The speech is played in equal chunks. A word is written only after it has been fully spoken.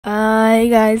Hi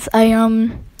guys, I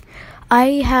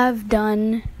have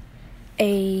done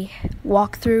a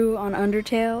walkthrough on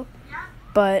Undertale,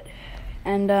 but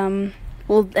I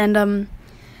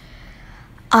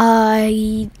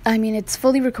mean it's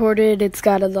fully recorded. It's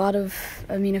got a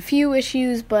few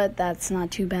issues, but that's not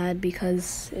too bad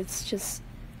because it's just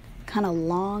kind of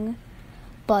long.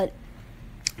 But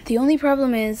the only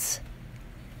problem is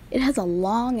it has a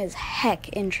long as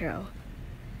heck intro.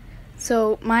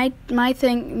 So my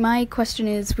question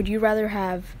is, would you rather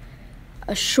have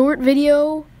a short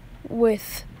video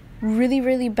with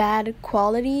really bad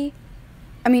quality?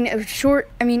 The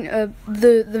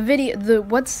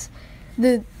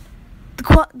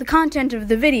content of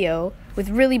the video with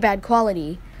really bad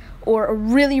quality, or a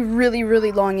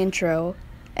really long intro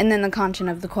and then the content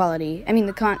of the quality.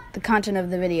 The content of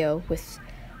the video with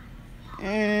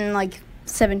like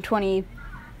 720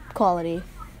 quality.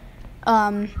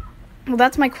 Well,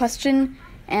 that's my question,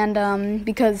 and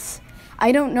because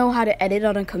I don't know how to edit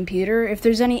on a computer. If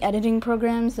there's any editing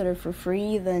programs that are for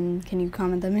free, then can you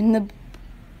comment them in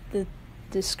the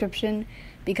description?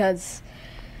 Because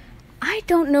I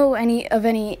don't know any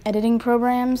editing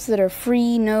programs that are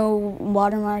free, no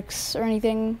watermarks or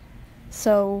anything.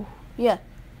 So, yeah,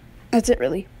 that's it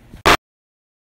really.